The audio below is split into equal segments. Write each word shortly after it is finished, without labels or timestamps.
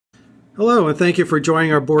Hello, and thank you for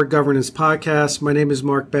joining our Board Governance Podcast. My name is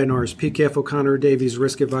Mark Bednarz, PKF O'Connor Davies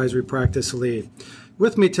Risk Advisory Practice Lead.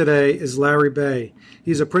 With me today is Larry Bay.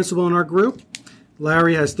 He's a principal in our group.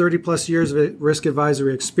 Larry has 30 plus years of risk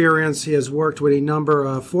advisory experience. He has worked with a number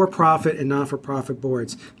of for-profit and non-for-profit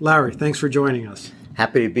boards. Larry, thanks for joining us.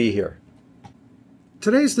 Happy to be here.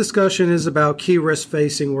 Today's discussion is about key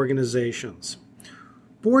risk-facing organizations.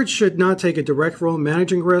 Boards should not take a direct role in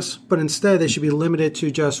managing risks, but instead they should be limited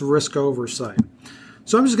to just risk oversight.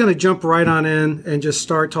 So I'm just going to jump right on in and just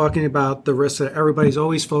start talking about the risks that everybody's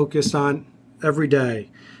always focused on every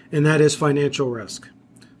day, and that is financial risk.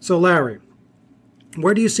 So Larry,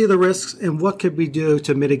 where do you see the risks and what could we do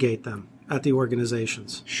to mitigate them at the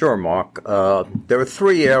organizations? Sure, Mark. There are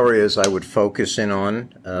three areas I would focus in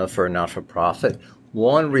on for a not-for-profit.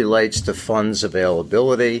 One relates to funds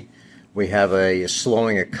availability. We have a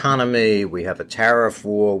slowing economy, we have a tariff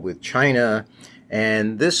war with China,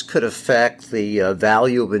 and this could affect the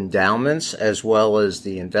value of endowments as well as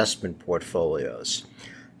the investment portfolios.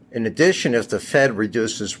 In addition, if the Fed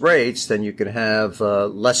reduces rates, then you can have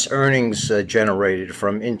less earnings generated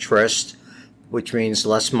from interest, which means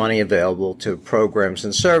less money available to programs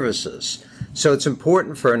and services. So it's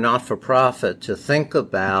important for a not-for-profit to think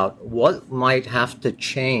about what might have to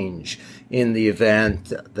change in the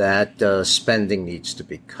event that spending needs to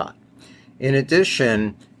be cut. In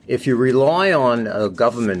addition, if you rely on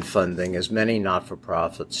government funding, as many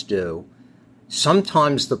not-for-profits do,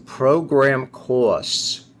 sometimes the program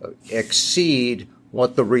costs exceed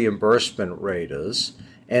what the reimbursement rate is.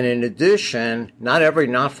 And in addition, not every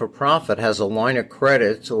not-for-profit has a line of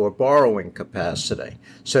credit or borrowing capacity.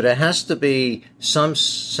 So there has to be some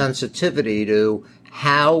sensitivity to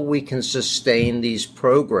how we can sustain these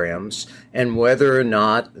programs and whether or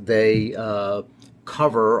not they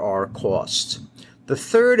cover our costs. The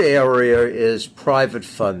third area is private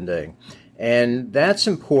funding. And that's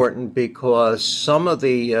important because some of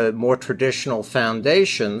the more traditional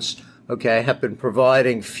foundations, have been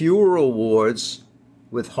providing fewer awards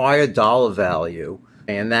with higher dollar value,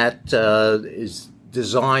 and that is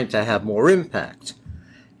designed to have more impact.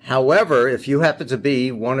 However, if you happen to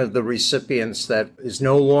be one of the recipients that is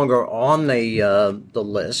no longer on the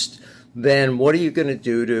list, then what are you going to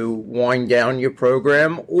do to wind down your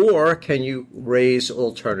program, or can you raise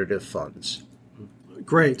alternative funds?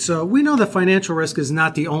 Great. So we know that financial risk is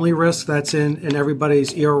not the only risk that's in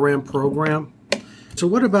everybody's ERM program. So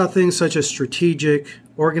what about things such as strategic,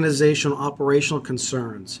 organizational, operational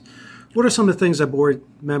concerns? What are some of the things that board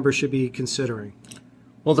members should be considering?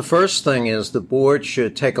 Well, the first thing is the board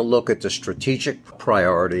should take a look at the strategic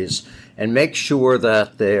priorities and make sure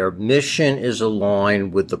that their mission is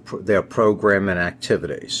aligned with their program and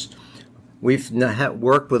activities. We've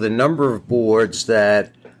worked with a number of boards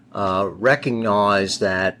that recognize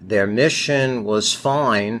that their mission was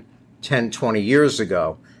fine 10, 20 years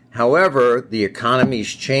ago. However, the economy's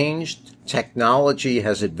changed, technology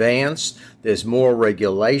has advanced, there's more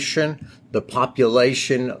regulation, the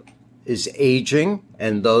population is aging,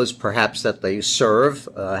 and those perhaps that they serve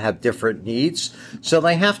have different needs. So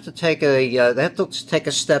they have to take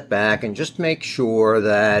a step back and just make sure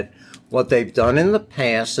that what they've done in the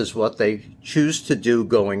past is what they choose to do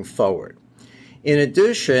going forward. In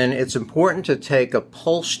addition, it's important to take a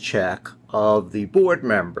pulse check of the board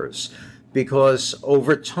members, because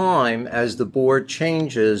over time, as the board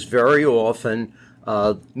changes, very often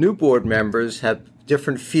new board members have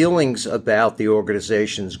different feelings about the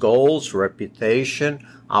organization's goals, reputation,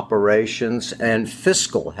 operations, and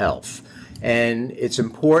fiscal health. And it's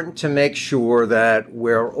important to make sure that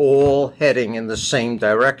we're all heading in the same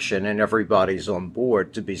direction and everybody's on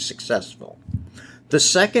board to be successful. The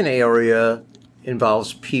second area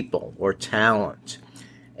involves people or talent.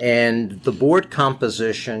 And the board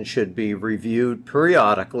composition should be reviewed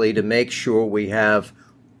periodically to make sure we have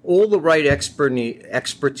all the right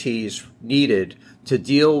expertise needed to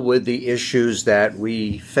deal with the issues that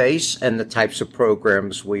we face and the types of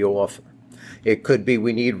programs we offer. It could be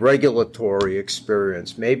we need regulatory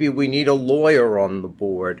experience. Maybe we need a lawyer on the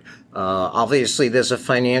board. Obviously, there's a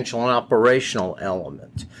financial and operational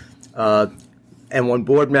element. And when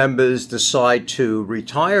board members decide to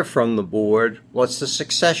retire from the board, what's the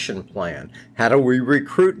succession plan? How do we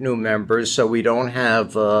recruit new members so we don't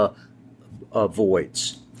have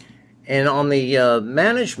voids? And on the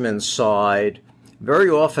management side, very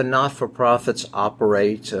often not-for-profits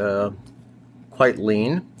operate quite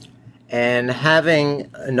lean, and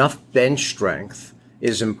having enough bench strength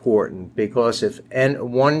is important, because if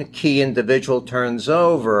one key individual turns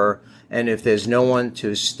over, and if there's no one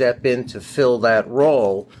to step in to fill that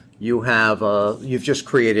role, you've just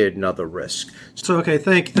created another risk. So, okay,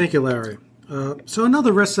 thank you, Larry. So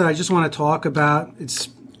another risk that I just want to talk about, it's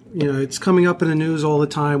coming up in the news all the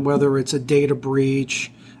time, whether it's a data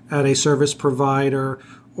breach at a service provider,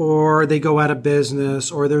 or they go out of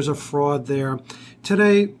business, or there's a fraud there.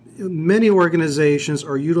 Today, many organizations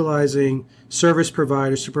are utilizing service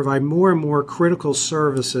providers to provide more and more critical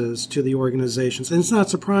services to the organizations. And it's not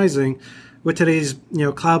surprising with today's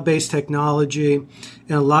cloud-based technology,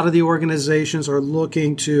 and a lot of the organizations are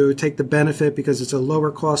looking to take the benefit because it's a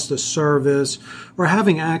lower cost of service, or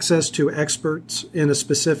having access to experts in a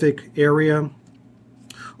specific area,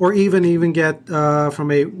 or even get from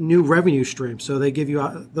a new revenue stream. So they give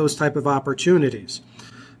you those type of opportunities.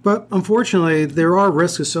 But unfortunately, there are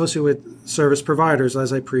risks associated with service providers,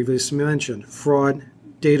 as I previously mentioned. Fraud,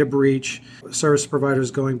 data breach, service providers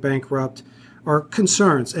going bankrupt are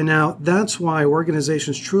concerns. And now that's why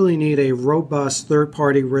organizations truly need a robust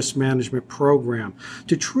third-party risk management program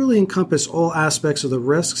to truly encompass all aspects of the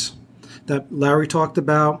risks that Larry talked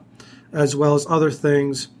about, as well as other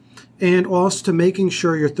things, and also to making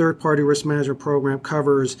sure your third-party risk management program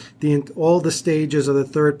covers all the stages of the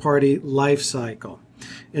third-party life cycle.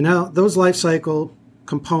 And now those life cycle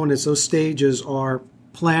components, those stages are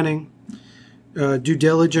planning, due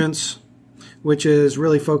diligence, which is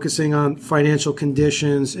really focusing on financial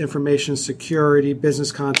conditions, information security,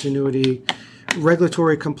 business continuity,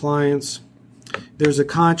 regulatory compliance. There's a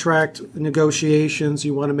contract negotiations.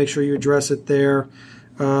 You want to make sure you address it there.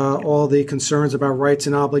 All the concerns about rights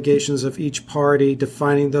and obligations of each party,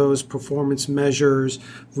 defining those performance measures,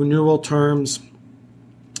 renewal terms,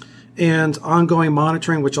 and ongoing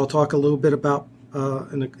monitoring, which I'll talk a little bit about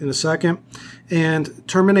in a second, and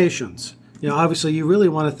terminations. Obviously, you really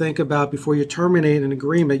want to think about before you terminate an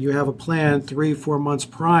agreement, you have a plan 3-4 months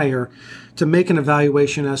prior to make an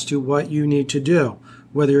evaluation as to what you need to do,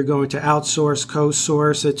 whether you're going to outsource,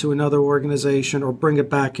 co-source it to another organization, or bring it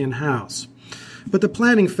back in-house. But the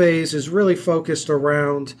planning phase is really focused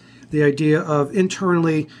around the idea of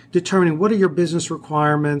internally determining what are your business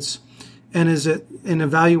requirements, and is it in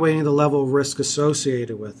evaluating the level of risk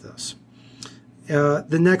associated with this.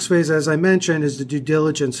 The next phase, as I mentioned, is the due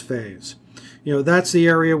diligence phase. That's the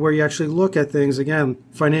area where you actually look at things, again,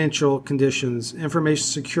 financial conditions, information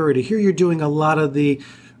security. Here you're doing a lot of the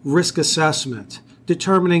risk assessment,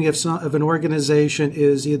 determining if an organization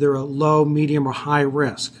is either a low, medium, or high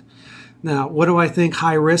risk. Now, what do I think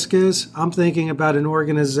high risk is? I'm thinking about an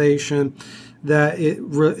organization that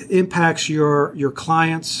impacts your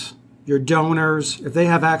clients, your donors. If they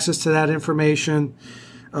have access to that information,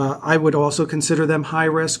 I would also consider them high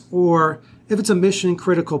risk. Or if it's a mission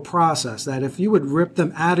critical process, that if you would rip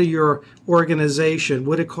them out of your organization,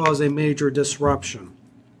 would it cause a major disruption?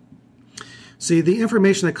 See, the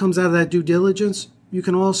information that comes out of that due diligence, you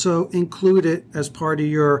can also include it as part of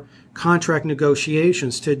your contract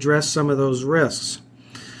negotiations to address some of those risks.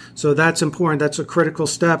 So that's important. That's a critical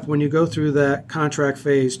step when you go through that contract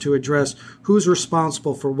phase to address who's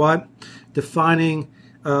responsible for what, defining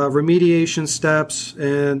remediation steps,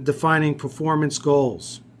 and defining performance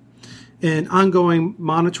goals. And ongoing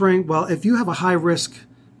monitoring, well, if you have a high-risk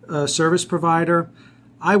service provider,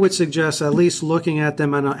 I would suggest at least looking at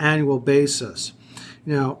them on an annual basis.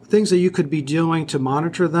 Things that you could be doing to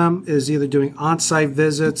monitor them is either doing on-site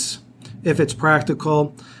visits, if it's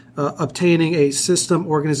practical, obtaining a system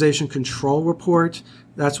organization control report.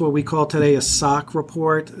 That's what we call today a SOC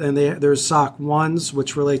report. And there's SOC 1s,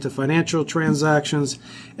 which relate to financial transactions,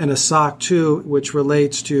 and a SOC 2, which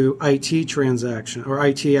relates to IT transaction or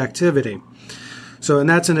IT activity. And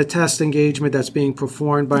that's in a test engagement that's being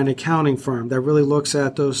performed by an accounting firm that really looks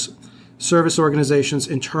at those service organizations'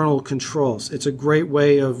 internal controls. It's a great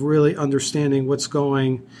way of really understanding what's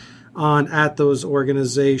going on at those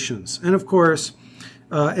organizations. And of course,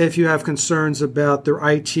 if you have concerns about their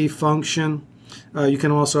IT function, you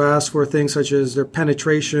can also ask for things such as their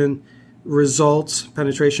penetration results,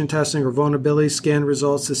 penetration testing or vulnerability scan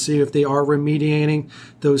results to see if they are remediating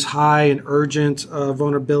those high and urgent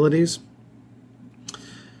vulnerabilities.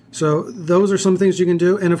 So those are some things you can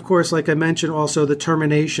do. And of course, like I mentioned, also the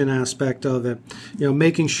termination aspect of it,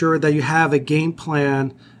 making sure that you have a game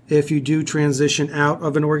plan if you do transition out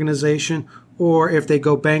of an organization, or if they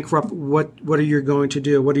go bankrupt, what are you going to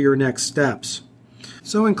do? What are your next steps?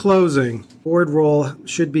 So in closing, board role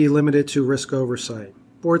should be limited to risk oversight.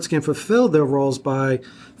 boards can fulfill their roles by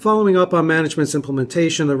following up on management's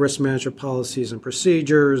implementation of risk management policies and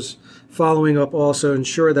procedures, following up also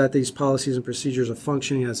ensure that these policies and procedures are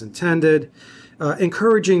functioning as intended,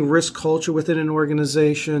 encouraging risk culture within an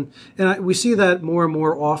organization. And we see that more and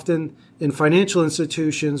more often in financial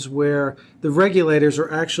institutions where the regulators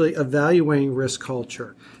are actually evaluating risk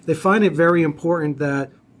culture. They find it very important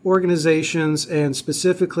that organizations and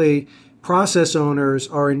specifically process owners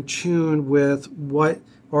are in tune with what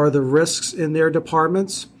are the risks in their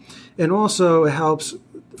departments. And also it helps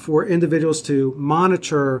for individuals to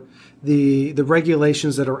monitor the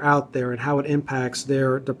regulations that are out there and how it impacts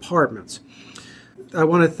their departments. I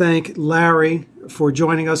want to thank Larry for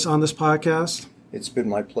joining us on this podcast. It's been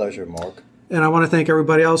my pleasure, Mark. And I want to thank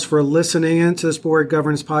everybody else for listening in to this Board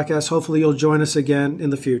Governance Podcast. Hopefully you'll join us again in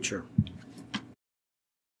the future.